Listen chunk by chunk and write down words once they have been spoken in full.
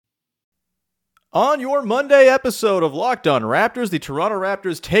On your Monday episode of Locked On Raptors, the Toronto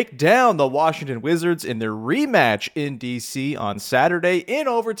Raptors take down the Washington Wizards in their rematch in DC on Saturday. In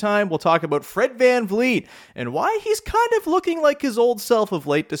overtime, we'll talk about Fred VanVleet and why he's kind of looking like his old self of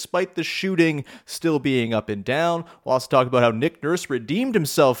late, despite the shooting still being up and down. We'll also talk about how Nick Nurse redeemed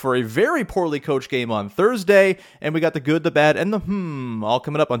himself for a very poorly coached game on Thursday. And we got the good, the bad, and the all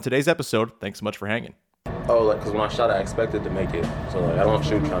coming up on today's episode. Thanks so much for hanging. Because when I shot, I expected to make it. So, I don't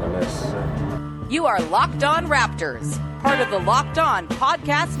shoot trying to miss. You are Locked On Raptors, part of the Locked On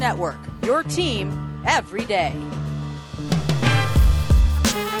Podcast Network, your team every day.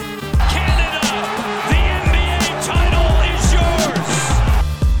 Canada, the NBA title is yours.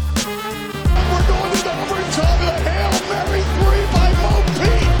 We're going to the overtime of the Hail Mary 3 by Mo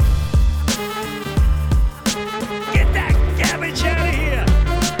Pete. Get that garbage out of here.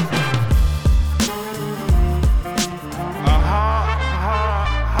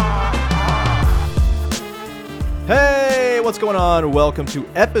 Hey, what's going on? Welcome to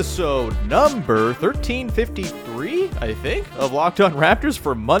episode number 1353, I think, of Locked On Raptors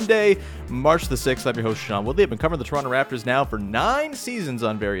for Monday, March the 6th. I'm your host, Sean Woodley. I've been covering the Toronto Raptors now for 9 seasons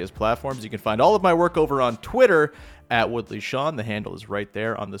on various platforms. You can find all of my work over on Twitter at Woodley Sean. The handle is right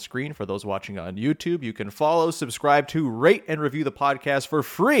there on the screen for those watching on YouTube. You can follow, subscribe to, rate, and review the podcast for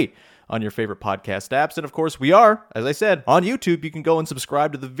free on your favorite podcast apps. And of course, we are, as I said, on YouTube. You can go and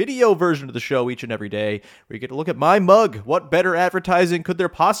subscribe to the video version of the show each and every day, where you get to look at my mug. What better advertising could there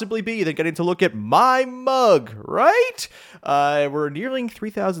possibly be than getting to look at my mug, right? We're nearing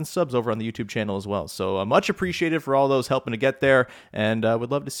 3,000 subs over on the YouTube channel as well. So much appreciated for all those helping to get there. And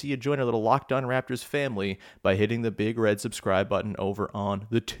would love to see you join our little Locked On Raptors family by hitting the big red subscribe button over on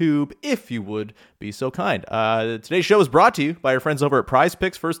the tube, if you would be so kind. Today's show is brought to you by our friends over at Prize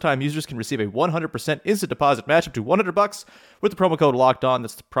Picks. First-time users can receive a 100% instant deposit match up to $100 with the promo code Locked On.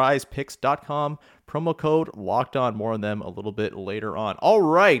 That's prizepicks.com. Promo code Locked On. More on them a little bit later on. All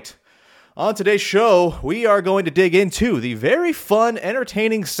right. On today's show, we are going to dig into the very fun,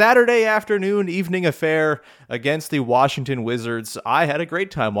 entertaining Saturday afternoon evening affair against the Washington Wizards. I had a great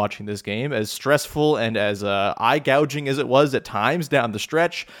time watching this game, as stressful and as eye-gouging as it was at times down the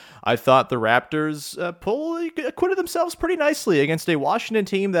stretch. I thought the Raptors acquitted themselves pretty nicely against a Washington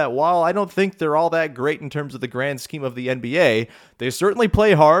team that, while I don't think they're all that great in terms of the grand scheme of the NBA, they certainly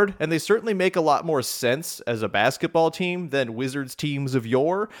play hard, and they certainly make a lot more sense as a basketball team than Wizards teams of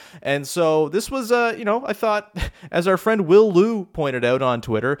yore. And so this was, I thought, as our friend Will Liu pointed out on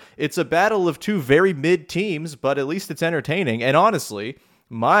Twitter, it's a battle of two very mid teams, but at least it's entertaining. And honestly,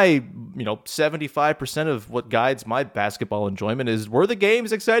 my 75% of what guides my basketball enjoyment is, were the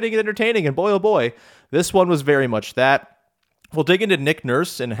games exciting and entertaining? And boy, oh boy, this one was very much that. We'll dig into Nick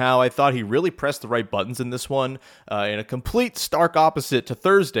Nurse and how I thought he really pressed the right buttons in this one, in a complete stark opposite to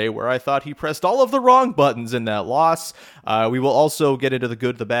Thursday, where I thought he pressed all of the wrong buttons in that loss. We will also get into the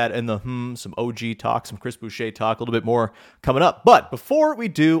good, the bad, and the some OG talk, some Chris Boucher talk, a little bit more coming up. But before we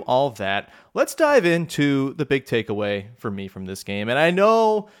do all that, let's dive into the big takeaway for me from this game. And I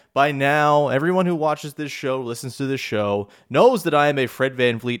know by now, everyone who watches this show, listens to this show, knows that I am a Fred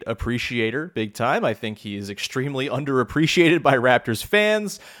VanVleet appreciator, big time. I think he is extremely underappreciated by Raptors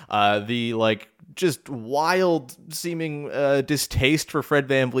fans. Just wild seeming distaste for Fred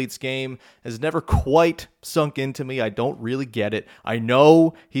VanVleet's game has never quite sunk into me. I don't really get it. I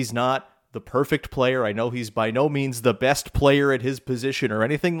know he's not the perfect player. I know he's by no means the best player at his position or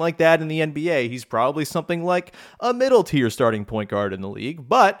anything like that in the NBA. He's probably something like a middle tier starting point guard in the league,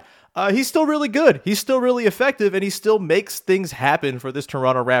 but he's still really good. He's still really effective, and he still makes things happen for this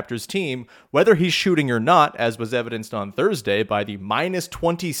Toronto Raptors team, whether he's shooting or not, as was evidenced on Thursday by the minus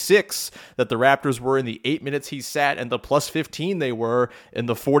 26 that the Raptors were in the 8 minutes he sat and the plus 15 they were in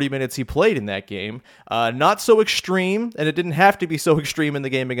the 40 minutes he played in that game. Not so extreme, and it didn't have to be so extreme in the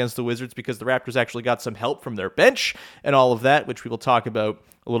game against the Wizards because the Raptors actually got some help from their bench and all of that, which we will talk about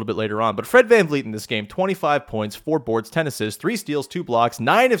a little bit later on. But Fred VanVleet in this game, 25 points, 4 boards, 10 assists, 3 steals, 2 blocks,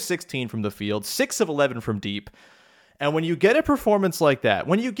 9 of 16 from the field, 6 of 11 from deep. And when you get a performance like that,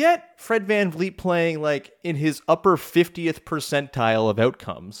 when you get Fred VanVleet playing like in his upper 50th percentile of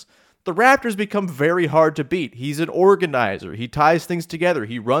outcomes, the Raptors become very hard to beat. He's an organizer. He ties things together.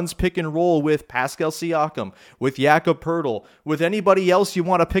 He runs pick and roll with Pascal Siakam, with Jakob Poeltl, with anybody else you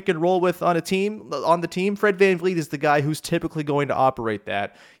want to pick and roll with on the team. Fred VanVleet is the guy who's typically going to operate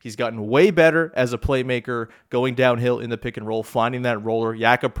that. He's gotten way better as a playmaker, going downhill in the pick and roll, finding that roller.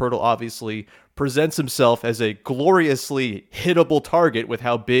 Jakob Poeltl obviously presents himself as a gloriously hittable target with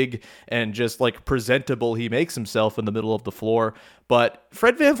how big and just like presentable he makes himself in the middle of the floor. But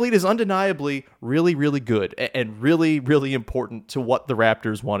Fred VanVleet is undeniably really, really good and really, really important to what the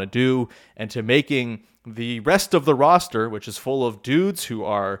Raptors want to do and to making the rest of the roster, which is full of dudes who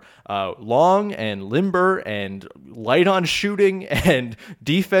are long and limber and light on shooting and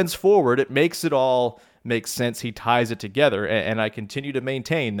defense forward. It makes it all make sense. He ties it together. And I continue to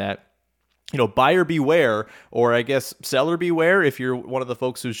maintain that, buyer beware, or I guess seller beware if you're one of the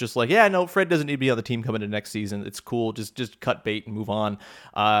folks who's just like, yeah, no, Fred doesn't need to be on the team coming into next season. It's cool. Just cut bait and move on.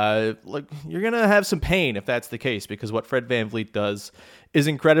 You're going to have some pain if that's the case, because what Fred VanVleet does is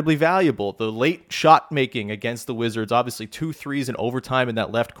incredibly valuable. The late shot making against the Wizards, obviously 2 threes in overtime in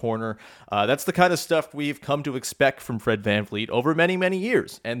that left corner. That's the kind of stuff we've come to expect from Fred VanVleet over many, many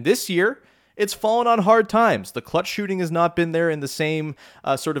years. And this year, it's fallen on hard times. The clutch shooting has not been there in the same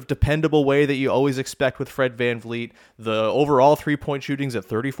sort of dependable way that you always expect with Fred VanVleet. The overall three-point shooting's at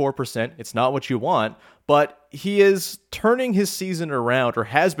 34%. It's not what you want, but he is turning his season around, or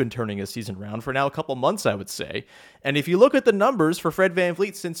has been turning his season around for now a couple months, I would say. And if you look at the numbers for Fred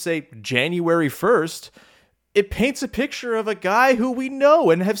VanVleet since, say, January 1st, it paints a picture of a guy who we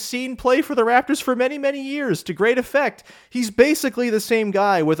know and have seen play for the Raptors for many, many years to great effect. He's basically the same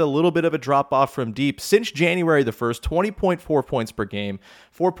guy with a little bit of a drop-off from deep. Since January the 1st, 20.4 points per game,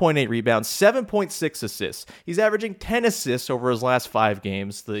 4.8 rebounds, 7.6 assists. He's averaging 10 assists over his last 5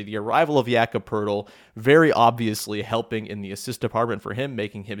 games. The arrival of Jakob Poeltl very obviously helping in the assist department for him,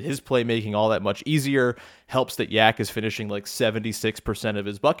 making his playmaking all that much easier. Helps that Yak is finishing like 76% of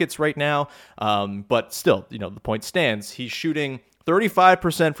his buckets right now. But still, the point stands. He's shooting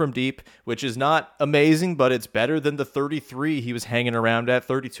 35% from deep, which is not amazing, but it's better than the 33 he was hanging around at,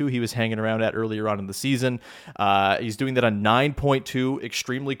 32 he was hanging around at earlier on in the season. He's doing that on 9.2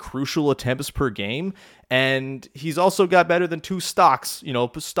 extremely crucial attempts per game, and he's also got better than 2 stocks,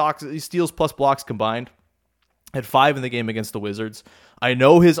 steals plus blocks combined. Had 5 in the game against the Wizards. I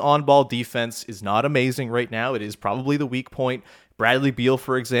know his on-ball defense is not amazing right now. It is probably the weak point. Bradley Beal,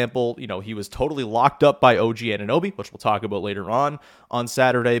 for example, he was totally locked up by OG Anunoby, which we'll talk about later on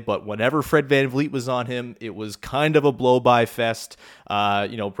Saturday. But whenever Fred VanVleet was on him, it was kind of a blow-by fest.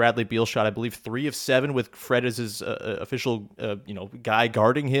 Bradley Beal shot, I believe, 3 of 7 with Fred as his official, guy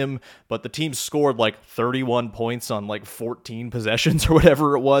guarding him. But the team scored like 31 points on like 14 possessions or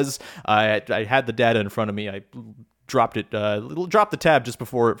whatever it was. I had the data in front of me. I dropped the tab just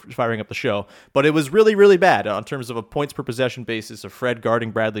before firing up the show, but it was really, really bad in terms of a points per possession basis of Fred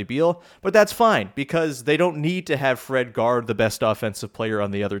guarding Bradley Beal. But that's fine, because they don't need to have Fred guard the best offensive player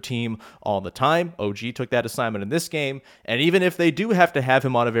on the other team all the time. OG took that assignment in this game, and even if they do have to have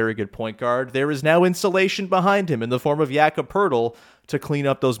him on a very good point guard, there is now insulation behind him in the form of Jakob Poeltl to clean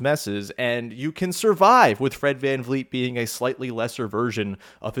up those messes, and you can survive with Fred VanVleet being a slightly lesser version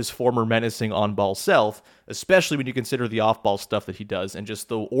of his former menacing on-ball self, especially when you consider the off-ball stuff that he does and just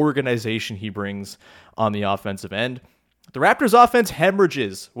the organization he brings on the offensive end. The Raptors' offense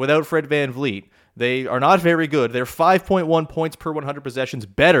hemorrhages without Fred VanVleet. They are not very good. They're 5.1 points per 100 possessions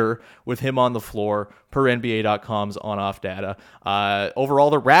better with him on the floor per NBA.com's on-off data. Overall,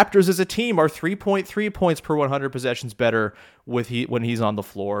 the Raptors as a team are 3.3 points per 100 possessions better when he's on the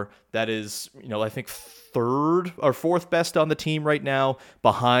floor. That is, I think 3rd or 4th best on the team right now,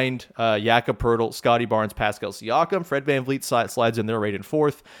 behind Jakob Poeltl, Scotty Barnes, Pascal Siakam. Fred VanVleet slides in there right in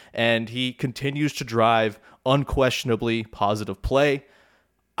 4th, and he continues to drive unquestionably positive play.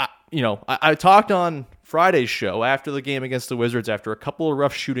 I talked on Friday's show after the game against the Wizards, after a couple of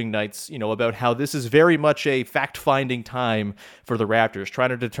rough shooting nights, about how this is very much a fact-finding time for the Raptors, trying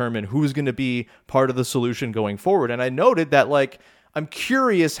to determine who's going to be part of the solution going forward. And I noted that, I'm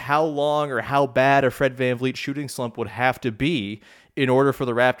curious how long or how bad a Fred VanVleet shooting slump would have to be in order for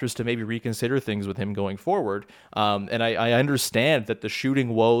the Raptors to maybe reconsider things with him going forward. And I understand that the shooting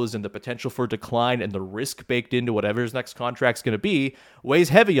woes and the potential for decline and the risk baked into whatever his next contract's going to be weighs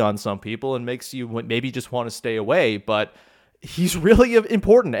heavy on some people and makes you maybe just want to stay away. But he's really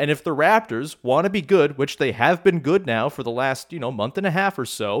important. And if the Raptors want to be good, which they have been good now for the last, month and a half or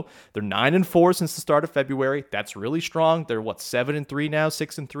so, they're 9-4 since the start of February. That's really strong. They're 7-3 now,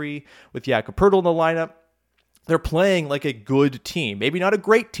 6-3 with Jakob Poeltl in the lineup. They're playing like a good team. Maybe not a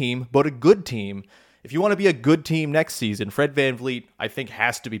great team, but a good team. If you want to be a good team next season, Fred VanVleet, I think,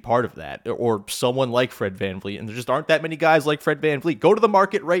 has to be part of that, or someone like Fred VanVleet. And there just aren't that many guys like Fred VanVleet. Go to the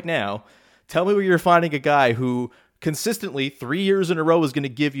market right now. Tell me where you're finding a guy who consistently 3 years in a row is going to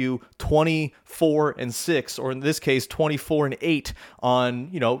give you 24-6, or in this case 24-8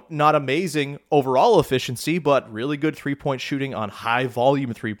 on, not amazing overall efficiency, but really good 3-point shooting on high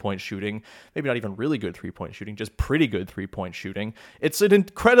volume 3-point shooting. Maybe not even really good 3-point shooting, just pretty good 3-point shooting. It's an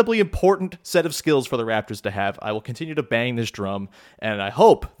incredibly important set of skills for the Raptors to have. I will continue to bang this drum, and I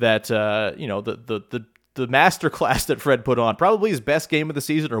hope that the masterclass that Fred put on, probably his best game of the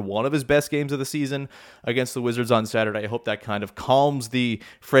season or one of his best games of the season against the Wizards on Saturday. I hope that kind of calms the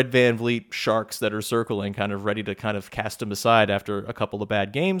Fred VanVleet sharks that are circling, kind of ready to kind of cast him aside after a couple of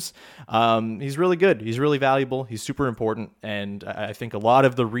bad games. He's really good. He's really valuable. He's super important. And I think a lot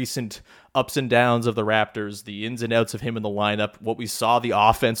of the recent ups and downs of the Raptors, the ins and outs of him in the lineup, what we saw the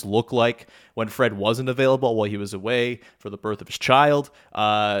offense look like when Fred wasn't available while he was away for the birth of his child.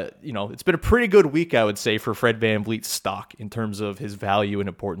 It's been a pretty good week, I would say, for Fred VanVleet's stock in terms of his value and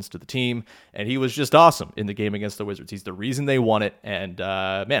importance to the team. And he was just awesome in the game against the Wizards. He's the reason they won it. And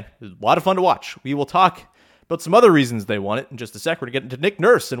man, it was a lot of fun to watch. We will talk about some other reasons they won it in just a sec. We're going to get into Nick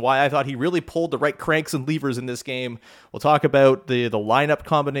Nurse and why I thought he really pulled the right cranks and levers in this game. We'll talk about the lineup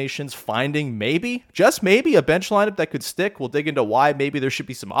combinations, finding just maybe, a bench lineup that could stick. We'll dig into why maybe there should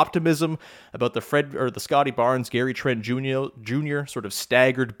be some optimism about the Scotty Barnes, Gary Trent Jr. sort of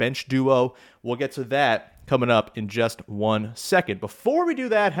staggered bench duo. We'll get to that coming up in just 1 second. Before we do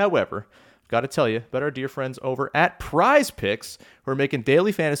that, however, got to tell you about our dear friends over at Prize Picks, who are making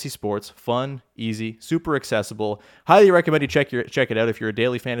daily fantasy sports fun, easy, super accessible. Highly recommend you check it out if you're a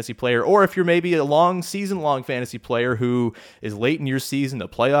daily fantasy player, or if you're maybe a season-long fantasy player who is late in your season, the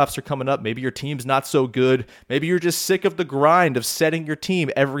playoffs are coming up, maybe your team's not so good, maybe you're just sick of the grind of setting your team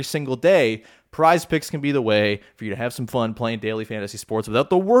every single day. Prize Picks can be the way for you to have some fun playing daily fantasy sports without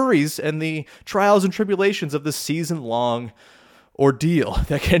the worries and the trials and tribulations of the season-long ordeal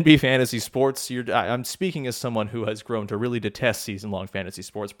that can be fantasy sports. I'm speaking as someone who has grown to really detest season-long fantasy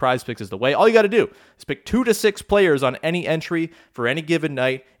sports. Prize Picks is the way. All you got to do is pick 2 to 6 players on any entry for any given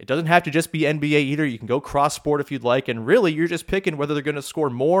night. It doesn't have to just be NBA either. You can go cross-sport if you'd like, and really you're just picking whether they're going to score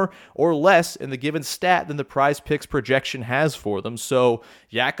more or less in the given stat than the Prize Picks projection has for them. So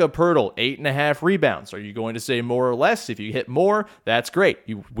Jakob Poeltl, 8.5 rebounds. Are you going to say more or less? If you hit more, that's great.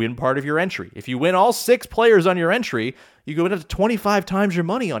 You win part of your entry. If you win all 6 players on your entry, you go into 25 times your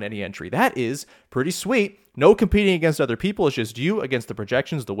money on any entry. That is pretty sweet. No competing against other people. It's just you against the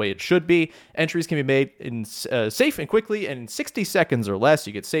projections the way it should be. Entries can be made in safe and quickly and in 60 seconds or less.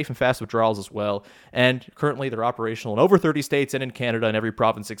 You get safe and fast withdrawals as well. And currently they're operational in over 30 states and in Canada and every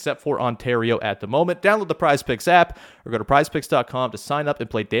province except for Ontario at the moment. Download the Prize Picks app or go to prizepicks.com to sign up and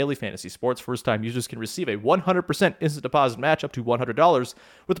play daily fantasy sports. First-time users can receive a 100% instant deposit match up to $100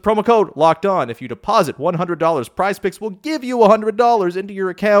 with the promo code LOCKEDON. If you deposit $100, Prize Picks will give you $100 into your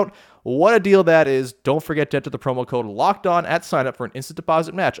account. What a deal that is. Don't forget to enter the promo code LOCKEDON at sign up for an instant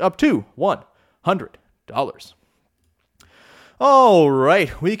deposit match up to $100. All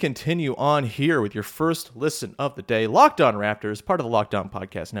right, we continue on here with your first listen of the day. Locked On Raptors, part of the Locked On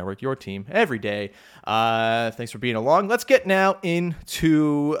Podcast Network, your team every day. Thanks for being along. Let's get now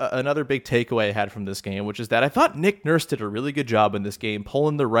into another big takeaway I had from this game, which is that I thought Nick Nurse did a really good job in this game,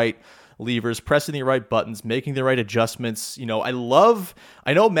 pulling the right levers, pressing the right buttons, making the right adjustments. I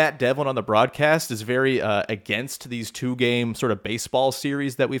know Matt Devlin on the broadcast is very against these 2-game sort of baseball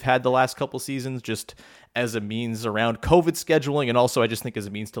series that we've had the last couple seasons, just as a means around COVID scheduling, and also I just think as a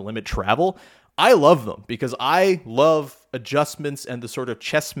means to limit travel. I love them because I love adjustments and the sort of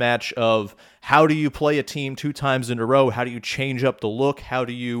chess match of how do you play a team 2 times in a row? How do you change up the look? How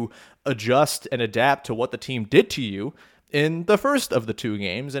do you adjust and adapt to what the team did to you in the first of the 2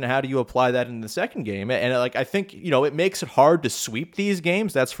 games, and how do you apply that in the second game? And I think, it makes it hard to sweep these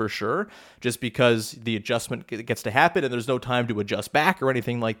games, that's for sure, just because the adjustment gets to happen and there's no time to adjust back or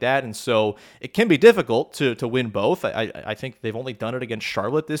anything like that. And so it can be difficult to win both. I think they've only done it against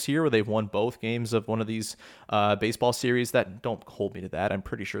Charlotte this year, where they've won both games of one of these baseball series. That, don't hold me to that. I'm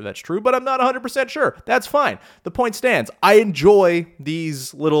pretty sure that's true, but I'm not 100% sure. That's fine. The point stands. I enjoy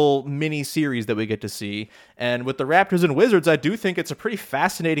these little mini series that we get to see. And with the Raptors and Wizards, I do think it's a pretty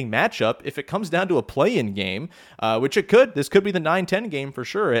fascinating matchup if it comes down to a play-in game, which it could. This could be the 9-10 game for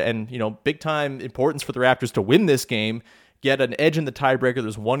sure. And, big-time importance for the Raptors to win this game, get an edge in the tiebreaker.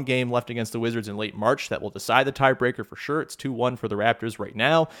 There's 1 game left against the Wizards in late March that will decide the tiebreaker for sure. It's 2-1 for the Raptors right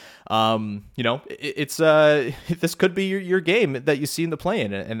now. This could be your game that you see in the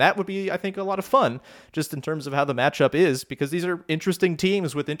play-in, and that would be, I think, a lot of fun just in terms of how the matchup is, because these are interesting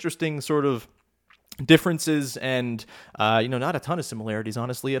teams with interesting sort of differences and, not a ton of similarities,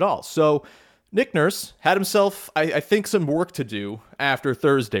 honestly, at all. So Nick Nurse had himself, I think, some work to do after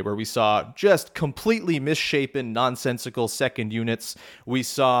Thursday, where we saw just completely misshapen, nonsensical second units. We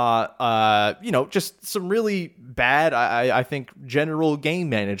saw, just some really bad, I think, general game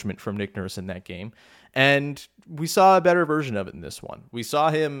management from Nick Nurse in that game. And we saw a better version of it in this one. We saw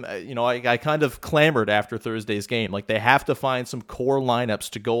him, I kind of clamored after Thursday's game. Like, they have to find some core lineups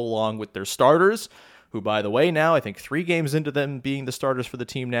to go along with their starters, who, by the way, now, I think 3 games into them being the starters for the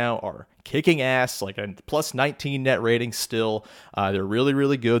team now, are kicking ass, like a plus 19 net rating still. They're really,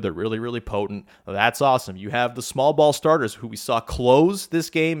 really good. They're really, really potent. That's awesome. You have the small ball starters who we saw close this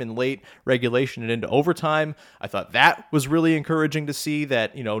game in late regulation and into overtime. I thought that was really encouraging to see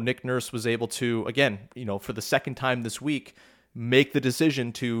that, Nick Nurse was able to, again, for the second time this week, make the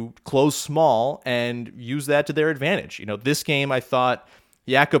decision to close small and use that to their advantage. This game, I thought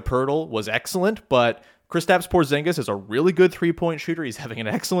Jakob Poeltl was excellent, but Kristaps Porzingis is a really good three-point shooter. He's having an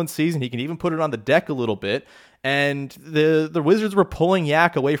excellent season. He can even put it on the deck a little bit. And the Wizards were pulling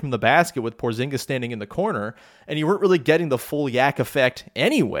Yak away from the basket with Porzingis standing in the corner, and you weren't really getting the full Yak effect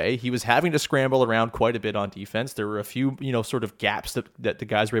anyway. He was having to scramble around quite a bit on defense. There were a few, sort of gaps that the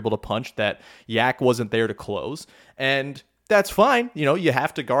guys were able to punch that Yak wasn't there to close. And that's fine. You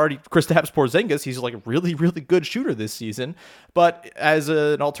have to guard Kristaps Porzingis. He's like a really, really good shooter this season. But as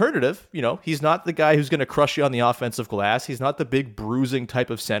an alternative, he's not the guy who's going to crush you on the offensive glass. He's not the big bruising type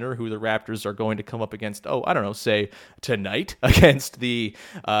of center who the Raptors are going to come up against, say tonight against the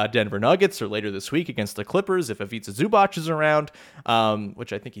Denver Nuggets or later this week against the Clippers if Ivica Zubac is around,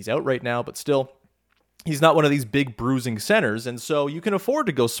 which I think he's out right now, but still. He's not one of these big bruising centers, and so you can afford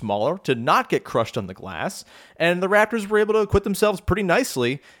to go smaller to not get crushed on the glass, and the Raptors were able to acquit themselves pretty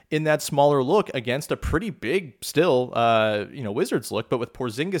nicely in that smaller look against a pretty big still, Wizards look, but with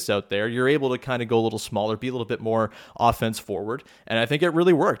Porzingis out there, you're able to kind of go a little smaller, be a little bit more offense forward, and I think it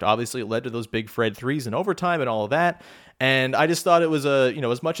really worked. Obviously, it led to those big Fred threes in overtime and all of that, and I just thought it was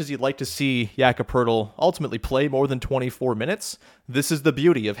as much as you'd like to see Jakob Poeltl ultimately play more than 24 minutes, this is the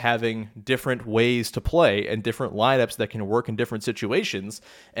beauty of having different ways to play and different lineups that can work in different situations.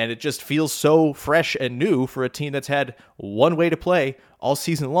 And it just feels so fresh and new for a team that's had one way to play all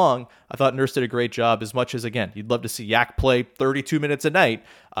season long. I thought Nurse did a great job, as much as, again, you'd love to see Yak play 32 minutes a night.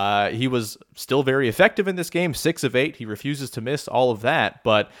 He was still very effective in this game, 6 of 8. He refuses to miss, all of that.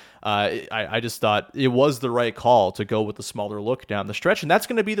 But I just thought it was the right call to go with the smaller look down the stretch. And that's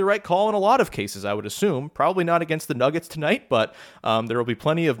going to be the right call in a lot of cases, I would assume. Probably not against the Nuggets tonight, but there will be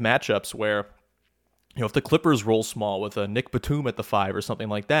plenty of matchups where, if the Clippers roll small with a Nick Batum at the 5 or something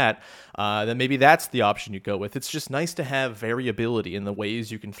like that, then maybe that's the option you go with. It's just nice to have variability in the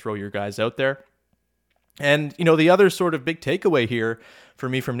ways you can throw your guys out there. And, the other sort of big takeaway here for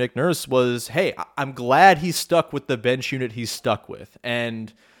me from Nick Nurse was, hey, I'm glad he's stuck with the bench unit he's stuck with.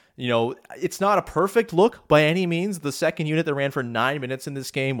 And, it's not a perfect look by any means. The second unit that ran for 9 minutes in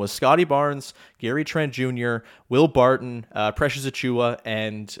this game was Scotty Barnes, Gary Trent Jr., Will Barton, Precious Achiuwa,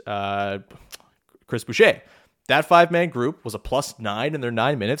 and Chris Boucher. That 5-man group was a +9 in their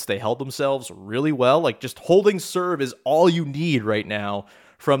 9 minutes. They held themselves really well. Like, just holding serve is all you need right now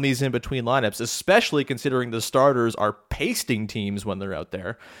from these in-between lineups, especially considering the starters are pasting teams when they're out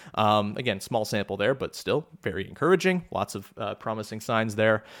there. Again, small sample there, but still very encouraging. Lots of promising signs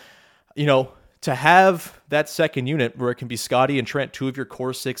there. To have that second unit where it can be Scotty and Trent, 2 of your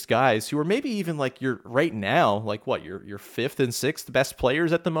core 6 guys who are maybe even like your right now, like what, your 5th and 6th best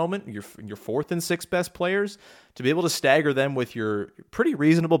players at the moment, your 4th and 6th best players, to be able to stagger them with your pretty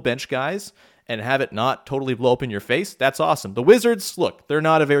reasonable bench guys and have it not totally blow up in your face, that's awesome. The Wizards, look, they're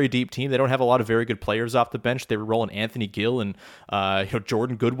not a very deep team. They don't have a lot of very good players off the bench. They were rolling Anthony Gill and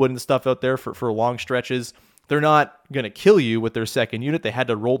Jordan Goodwin and stuff out there for long stretches. They're not going to kill you with their second unit. They had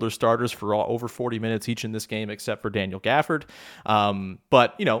to roll their starters for over 40 minutes each in this game, except for Daniel Gafford.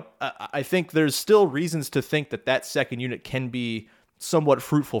 But I think there's still reasons to think that second unit can be somewhat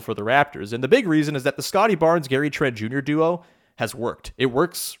fruitful for the Raptors. And the big reason is that the Scotty Barnes, Gary Trent Jr. duo has worked. It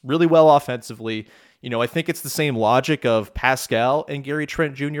works really well offensively. I think it's the same logic of Pascal and Gary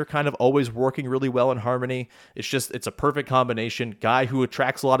Trent Jr. kind of always working really well in harmony. It's a perfect combination. Guy who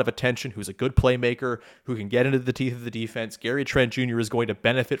attracts a lot of attention, who's a good playmaker, who can get into the teeth of the defense. Gary Trent Jr. is going to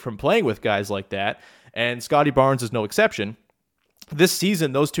benefit from playing with guys like that, and Scotty Barnes is no exception. This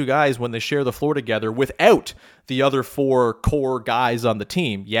season, those 2 guys, when they share the floor together without the other 4 core guys on the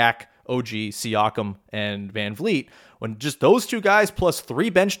team, Yak, OG, Siakam, and Van Vliet, when just those 2 guys plus 3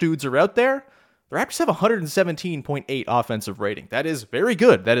 bench dudes are out there, the Raptors have 117.8 offensive rating. That is very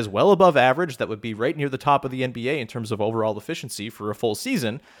good. That is well above average. That would be right near the top of the NBA in terms of overall efficiency for a full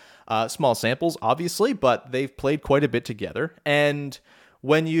season. Small samples, obviously, but they've played quite a bit together. And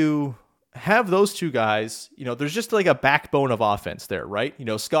when you have those two guys, there's just like a backbone of offense there, right?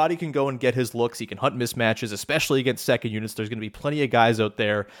 Scotty can go and get his looks. He can hunt mismatches, especially against second units. There's going to be plenty of guys out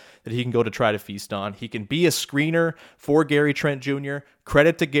there that he can go to try to feast on. He can be a screener for Gary Trent Jr.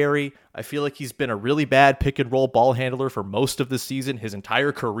 Credit to Gary. I feel like he's been a really bad pick and roll ball handler for most of the season, his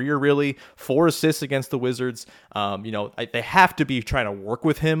entire career, really. 4 assists against the Wizards. They have to be trying to work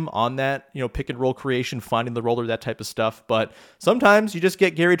with him on that, pick and roll creation, finding the roller, that type of stuff. But sometimes you just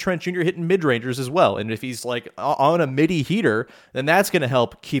get Gary Trent Jr. hitting mid-rangers as well. And if he's like on a midi heater, then that's going to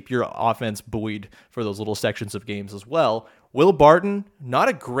help keep your offense buoyed for those little sections of games as well. Will Barton, not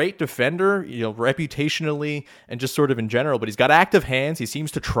a great defender, reputationally and just sort of in general, but he's got active hands. He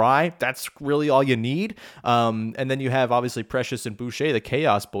seems to try. That's really all you need. And then you have obviously Precious and Boucher, the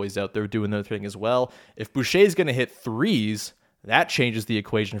Chaos boys out there doing their thing as well. If Boucher is going to hit threes, that changes the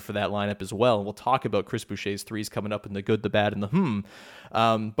equation for that lineup as well. And we'll talk about Chris Boucher's threes coming up in the good, the bad, and the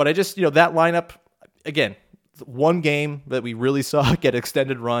But I just, that lineup, again, one game that we really saw get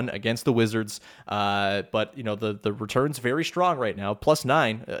extended run against the Wizards. But the return's very strong right now.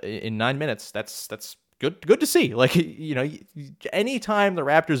 +9 in 9 minutes. That's good to see. Like, anytime the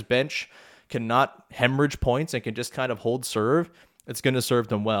Raptors bench cannot hemorrhage points and can just kind of hold serve, it's going to serve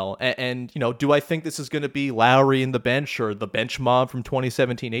them well. And do I think this is going to be Lowry in the bench or the bench mob from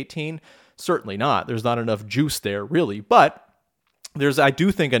 2017-18? Certainly not. There's not enough juice there, really. But there's, I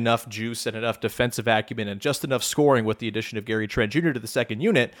do think, enough juice and enough defensive acumen and just enough scoring with the addition of Gary Trent Jr. to the second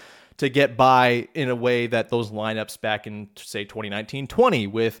unit to get by in a way that those lineups back in, say, 2019-20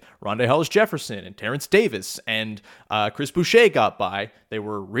 with Rondae Hollis-Jefferson and Terrence Davis and Chris Boucher got by. They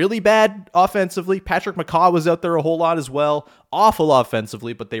were really bad offensively. Patrick McCaw was out there a whole lot as well. Awful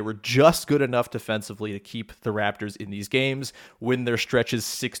offensively, but they were just good enough defensively to keep the Raptors in these games, win their stretches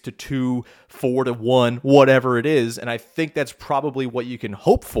 6-2, 4-1, whatever it is. And I think that's probably what you can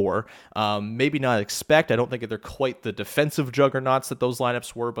hope for. Maybe not expect. I don't think they're quite the defensive juggernauts that those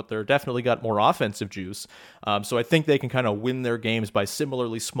lineups were, but they're definitely got more offensive juice. So I think they can kind of win their games by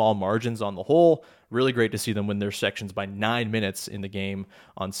similarly small margins on the whole. Really great to see them win their sections by 9 minutes in the game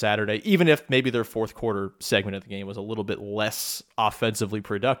on Saturday, even if maybe their fourth quarter segment of the game was a little bit less offensively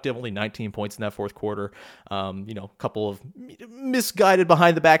productive, only 19 points in that fourth quarter. A couple of misguided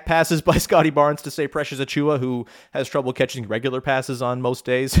behind the back passes by Scotty Barnes to say Precious Achiuwa, who has trouble catching regular passes on most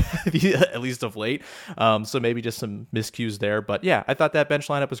days, at least of late. So maybe just some miscues there. But yeah, I thought that bench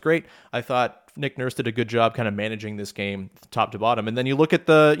lineup was great. I thought Nick Nurse did a good job kind of managing this game top to bottom. And then you look at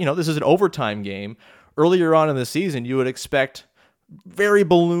this is an overtime game. Earlier on in the season, you would expect very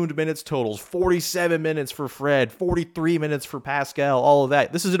ballooned minutes totals, 47 minutes for Fred, 43 minutes for Pascal, all of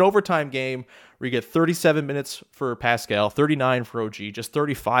that. This is an overtime game where you get 37 minutes for Pascal, 39 for OG, just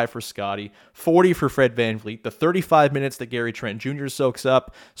 35 for Scotty, 40 for Fred VanVleet. The 35 minutes that Gary Trent Jr. soaks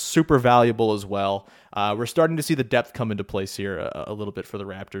up, super valuable as well. We're starting to see the depth come into place here a little bit for the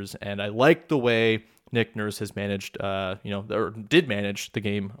Raptors, and I like the way Nick Nurse has managed, or did manage the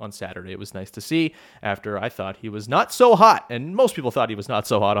game on Saturday. It was nice to see after I thought he was not so hot, and most people thought he was not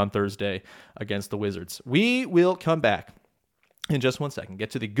so hot on Thursday against the Wizards. We will come back in just 1 second.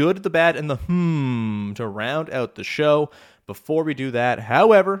 Get to the good, the bad, and the to round out the show. Before we do that,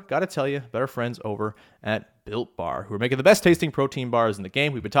 however, got to tell you about our friends over at Built Bar, who are making the best tasting protein bars in the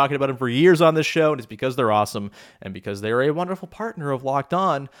game. We've been talking about them for years on this show, and it's because they're awesome and because they're a wonderful partner of Locked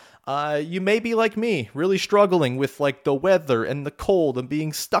On. You may be like me, really struggling with like the weather and the cold and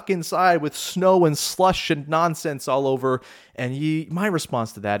being stuck inside with snow and slush and nonsense all over. And my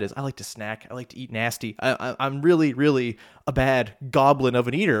response to that is I like to snack. I like to eat nasty. I'm really, really a bad goblin of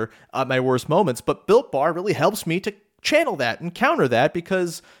an eater at my worst moments. But Built Bar really helps me to channel that and counter that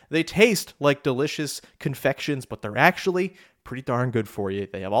because they taste like delicious confections, but they're actually pretty darn good for you.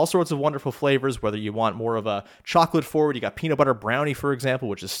 They have all sorts of wonderful flavors, whether you want more of a chocolate forward. You got peanut butter brownie, for example,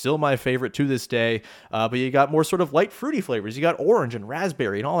 which is still my favorite to this day. But you got more sort of light fruity flavors. You got orange and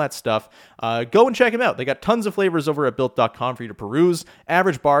raspberry and all that stuff. Go and check them out. They got tons of flavors over at Built.com for you to peruse.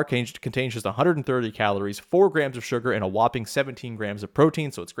 Average bar contains just 130 calories, 4 grams of sugar, and a whopping 17 grams of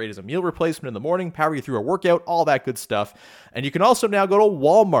protein. So it's great as a meal replacement in the morning, power you through a workout, all that good stuff. And you can also now go to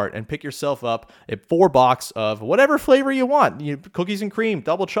Walmart and pick yourself up a 4-box of whatever flavor you want. Cookies and cream,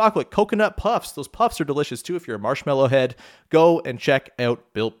 double chocolate, coconut puffs. Those puffs are delicious too if you're a marshmallow head. Go and check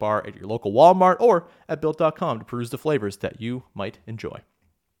out Built Bar at your local Walmart or at Built.com to peruse the flavors that you might enjoy.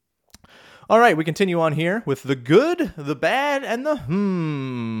 All right, we continue on here with the good, the bad, and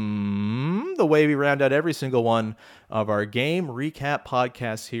the way we round out every single one of our game recap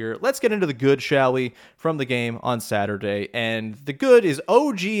podcasts here. Let's get into the good, shall we, from the game on Saturday. And the good is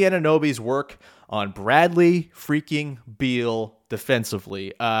OG Anunoby's work on Bradley freaking Beal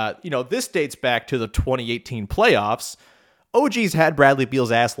defensively. This dates back to the 2018 playoffs. OG's had Bradley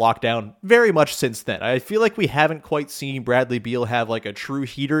Beal's ass locked down very much since then. I feel like we haven't quite seen Bradley Beal have like a true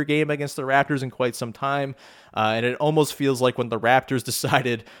heater game against the Raptors in quite some time. And it almost feels like when the Raptors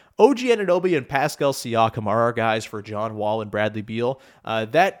decided OG Anunoby and Pascal Siakam are our guys for John Wall and Bradley Beal,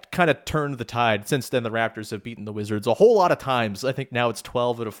 that kind of turned the tide. Since then, the Raptors have beaten the Wizards a whole lot of times. I think now it's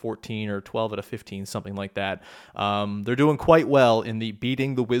 12 out of 14 or 12 out of 15, something like that. They're doing quite well in the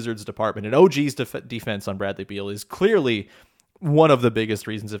beating the Wizards department. And OG's defense on Bradley Beal is clearly one of the biggest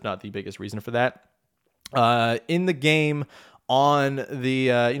reasons, if not the biggest reason for that. In the game on the,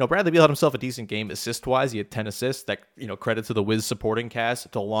 Bradley Beal had himself a decent game assist-wise. He had 10 assists. That, credit to the Wiz supporting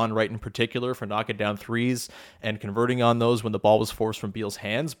cast, to Lon Wright in particular for knocking down threes and converting on those when the ball was forced from Beal's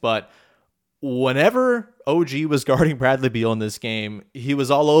hands. But whenever OG was guarding Bradley Beal in this game, he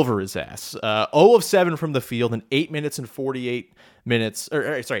was all over his ass. 0 of 7 from the field in 8 minutes and 48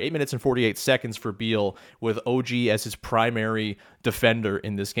 seconds for Beal, with OG as his primary defender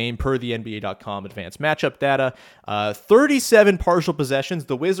in this game, per the NBA.com advanced matchup data. 37 partial possessions.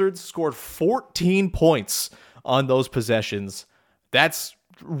 The Wizards scored 14 points on those possessions. That's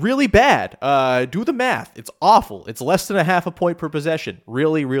really bad. Do the math. It's awful. It's less than a half a point per possession.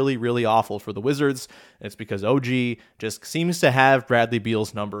 Really, really, really awful for the Wizards. And it's because OG just seems to have Bradley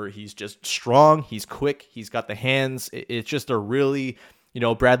Beal's number. He's just strong. He's quick. He's got the hands. It's just a really,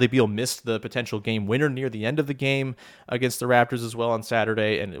 Bradley Beal missed the potential game winner near the end of the game against the Raptors as well on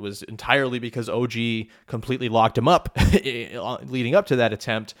Saturday. And it was entirely because OG completely locked him up leading up to that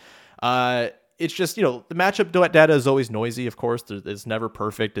attempt. It's just, the matchup data is always noisy, of course. It's never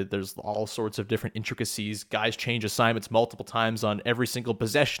perfect. There's all sorts of different intricacies. Guys change assignments multiple times on every single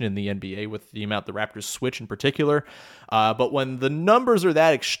possession in the NBA, with the amount the Raptors switch in particular. But when the numbers are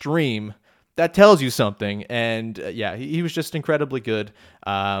that extreme, that tells you something. And he was just incredibly good.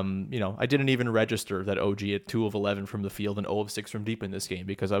 I didn't even register that OG had 2 of 11 from the field and 0 of 6 from deep in this game,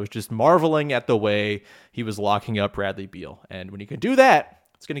 because I was just marveling at the way he was locking up Bradley Beal. And when you can do that,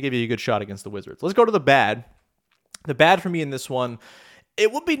 it's going to give you a good shot against the Wizards. Let's go to the bad. The bad for me in this one,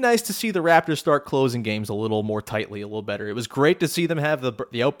 it would be nice to see the Raptors start closing games a little more tightly, a little better. It was great to see them have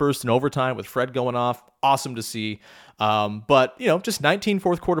the outburst in overtime with Fred going off. Awesome to see. But just 19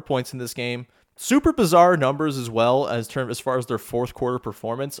 fourth quarter points in this game. Super bizarre numbers as well as far as their fourth quarter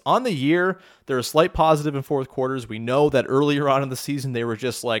performance. On the year, they're a slight positive in fourth quarters. We know that earlier on in the season, they were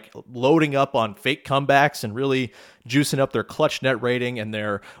just like loading up on fake comebacks and really juicing up their clutch net rating and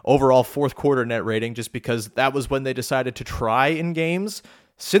their overall fourth quarter net rating, just because that was when they decided to try in games.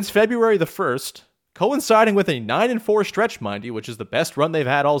 Since February the 1st, coinciding with a 9-4 stretch, mind you, which is the best run they've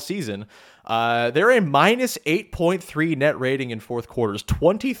had all season, they're a minus 8.3 net rating in fourth quarters,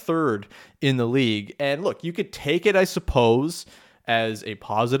 23rd in the league. And look, you could take it, I suppose, as a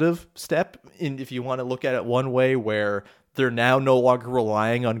positive step, if you want to look at it one way, where they're now no longer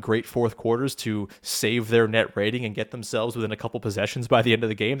relying on great fourth quarters to save their net rating and get themselves within a couple possessions by the end of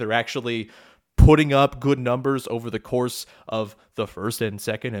the game. They're actually putting up good numbers over the course of the first and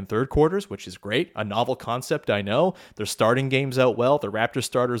second and third quarters, which is great. A novel concept, I know. They're starting games out well. The Raptors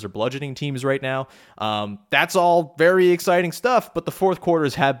starters are bludgeoning teams right now. That's all very exciting stuff, but the fourth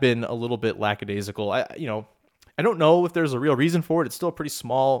quarters have been a little bit lackadaisical. I don't know if there's a real reason for it. It's still a pretty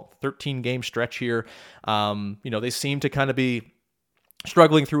small 13-game stretch here. They seem to kind of be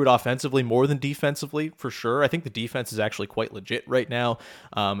struggling through it offensively more than defensively, for sure. I think the defense is actually quite legit right now,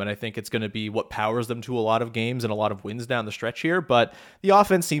 and I think it's going to be what powers them to a lot of games and a lot of wins down the stretch here, but the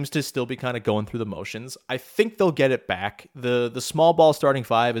offense seems to still be kind of going through the motions. I think they'll get it back. The small ball starting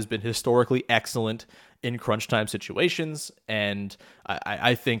five has been historically excellent in crunch time situations, and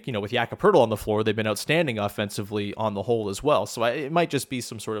I think, with Jakob Poeltl on the floor, they've been outstanding offensively on the whole as well. So it might just be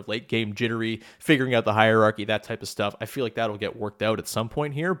some sort of late game jittery, figuring out the hierarchy, that type of stuff. I feel like that'll get worked out at some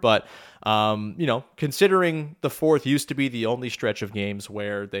point here, but considering the fourth used to be the only stretch of games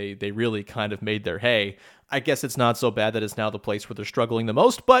where they really kind of made their hay, I guess it's not so bad that it's now the place where they're struggling the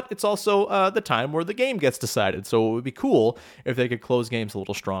most, but it's also the time where the game gets decided. So it would be cool if they could close games a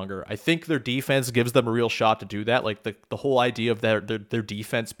little stronger. I think their defense gives them a real shot to do that. Like the whole idea of their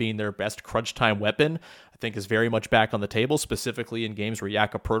defense being their best crunch time weapon, I think, is very much back on the table, specifically in games where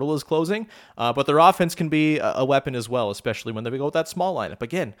Jakob Poeltl is closing. But their offense can be a weapon as well, especially when they go with that small lineup.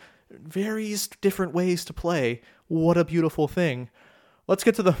 Again, various different ways to play. What a beautiful thing. Let's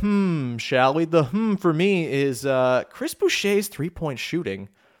get to the shall we? The for me is Chris Boucher's three-point shooting.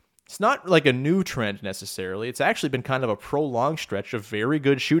 It's not like a new trend necessarily. It's actually been kind of a prolonged stretch of very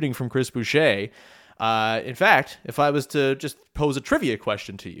good shooting from Chris Boucher. In fact, if I was to just pose a trivia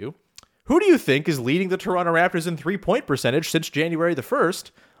question to you, Who do you think is leading the Toronto Raptors in three-point percentage since January the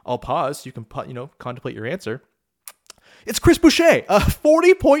 1st? I'll pause. You can, contemplate your answer. It's Chris Boucher,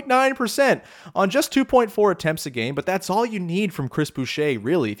 40.9% on just 2.4 attempts a game, but that's all you need from Chris Boucher,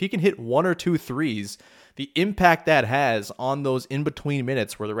 really. If he can hit 1 or 2 threes, the impact that has on those in-between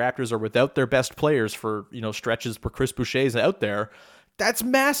minutes where the Raptors are without their best players for, stretches where Chris Boucher's out there, that's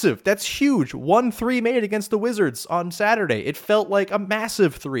massive. That's huge. 1 3 made against the Wizards on Saturday. It felt like a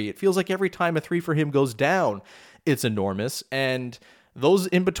massive 3. It feels like every time a 3 for him goes down, it's enormous. And those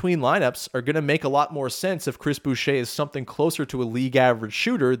in-between lineups are going to make a lot more sense if Chris Boucher is something closer to a league average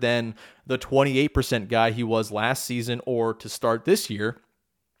shooter than the 28% guy he was last season or to start this year.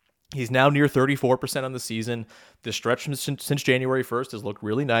 He's now near 34% on the season. The stretch since January 1st has looked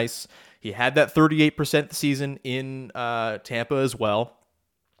really nice. He had that 38% season in Tampa as well.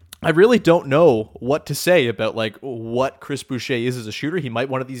 I really don't know what to say about what Chris Boucher is as a shooter. He might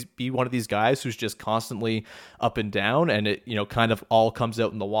be one of these guys who's just constantly up and down, and it kind of all comes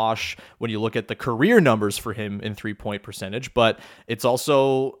out in the wash when you look at the career numbers for him in 3-point percentage. But it's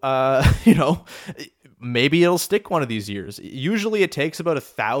also maybe it'll stick one of these years. Usually it takes about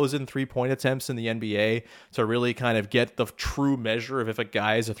 1,000 3-point attempts in the NBA to really kind of get the true measure of if a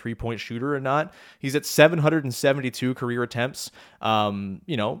guy is a 3-point shooter or not. He's at 772 career attempts.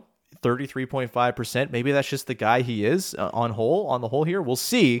 33.5%. Maybe that's just the guy he is on the whole here. We'll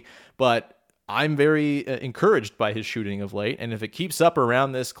see, but I'm very encouraged by his shooting of late. And if it keeps up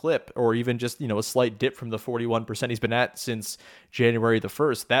around this clip, or even just, a slight dip from the 41% he's been at since January the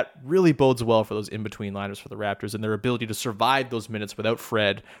 1st, that really bodes well for those in-between liners for the Raptors and their ability to survive those minutes without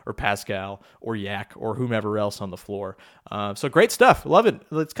Fred or Pascal or Yak or whomever else on the floor. So great stuff. Love it.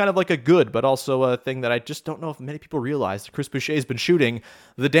 It's kind of like a good, but also a thing that I just don't know if many people realize. Chris Boucher has been shooting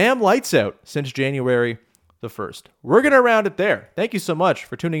the damn lights out since January the 1st. We're going to round it there. Thank you so much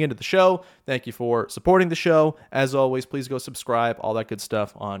for tuning into the show. Thank you for supporting the show. As always, please go subscribe, all that good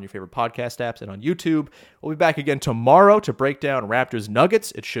stuff on your favorite podcast apps and on YouTube. We'll be back again tomorrow to break down Raptors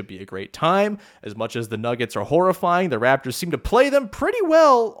Nuggets. It should be a great time. As much as the Nuggets are horrifying, the Raptors seem to play them pretty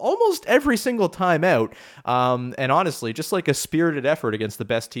well almost every single time out. And honestly, just like a spirited effort against the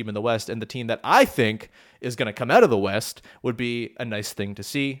best team in the West and the team that I think is going to come out of the West would be a nice thing to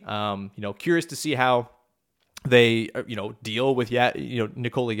see. Curious to see how they, deal with,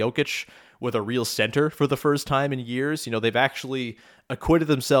 Nikola Jokic with a real center for the first time in years. They've actually acquitted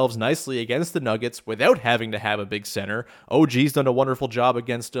themselves nicely against the Nuggets without having to have a big center. OG's done a wonderful job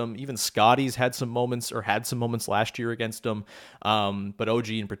against them. Even Scotty's had some moments last year against them. But OG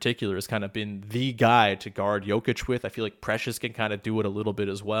in particular has kind of been the guy to guard Jokic with. I feel like Precious can kind of do it a little bit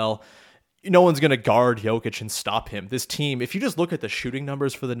as well. No one's going to guard Jokic and stop him. This team, if you just look at the shooting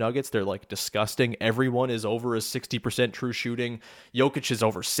numbers for the Nuggets, they're disgusting. Everyone is over a 60% true shooting. Jokic is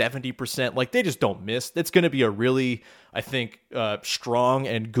over 70%. They just don't miss. It's going to be a really, I think, strong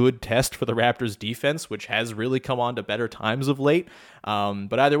and good test for the Raptors defense, which has really come on to better times of late.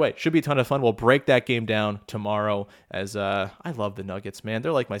 But either way, should be a ton of fun. We'll break that game down tomorrow as I love the Nuggets, man.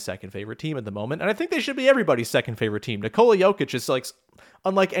 They're my second favorite team at the moment. And I think they should be everybody's second favorite team. Nikola Jokic is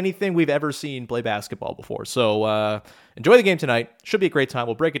unlike anything we've ever seen play basketball before. So enjoy the game tonight. Should be a great time.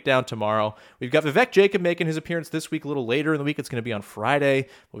 We'll break it down tomorrow. We've got Vivek Jacob making his appearance this week a little later in the week. It's going to be on Friday.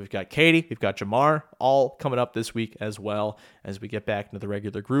 We've got Katie. We've got Jamar all coming up this week as well as we get back into the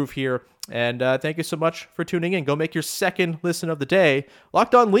regular groove here. And thank you so much for tuning in. Go make your second listen of the day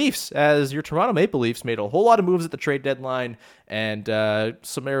Locked On Leafs, as your Toronto Maple Leafs made a whole lot of moves at the trade deadline and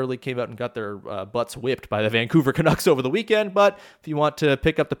summarily came out and got their butts whipped by the Vancouver Canucks over the weekend. But if you want to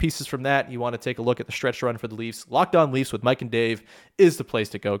pick up the pieces from that, you want to take a look at the stretch run for the Leafs, Locked On Leafs with Mike and Dave is the place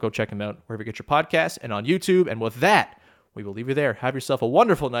to go. Go check them out wherever you get your podcasts and on YouTube. And with that, we will leave you there. Have yourself a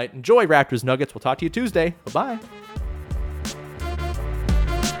wonderful night. Enjoy Raptors Nuggets. We'll talk to you Tuesday. Bye-bye.